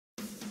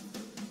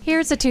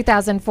Here's a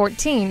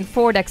 2014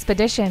 Ford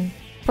Expedition.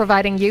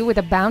 Providing you with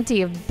a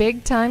bounty of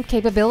big-time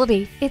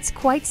capability, it's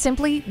quite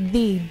simply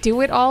the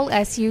do-it-all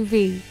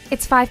SUV.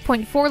 Its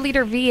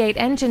 5.4-liter V8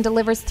 engine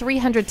delivers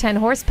 310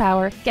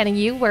 horsepower, getting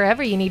you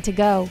wherever you need to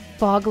go.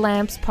 Fog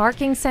lamps,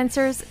 parking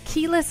sensors,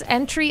 keyless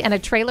entry, and a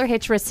trailer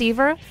hitch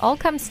receiver all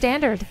come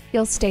standard.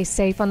 You'll stay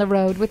safe on the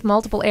road with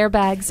multiple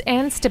airbags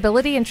and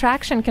stability and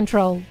traction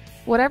control.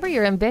 Whatever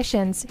your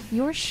ambitions,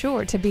 you're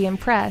sure to be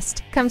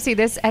impressed. Come see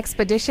this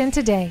Expedition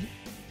today.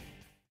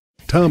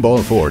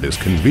 Tomball Ford is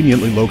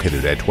conveniently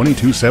located at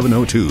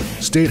 22702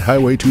 State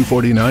Highway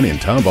 249 in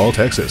Tomball,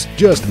 Texas,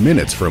 just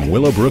minutes from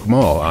Willowbrook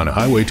Mall on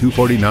Highway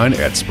 249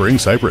 at Spring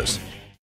Cypress.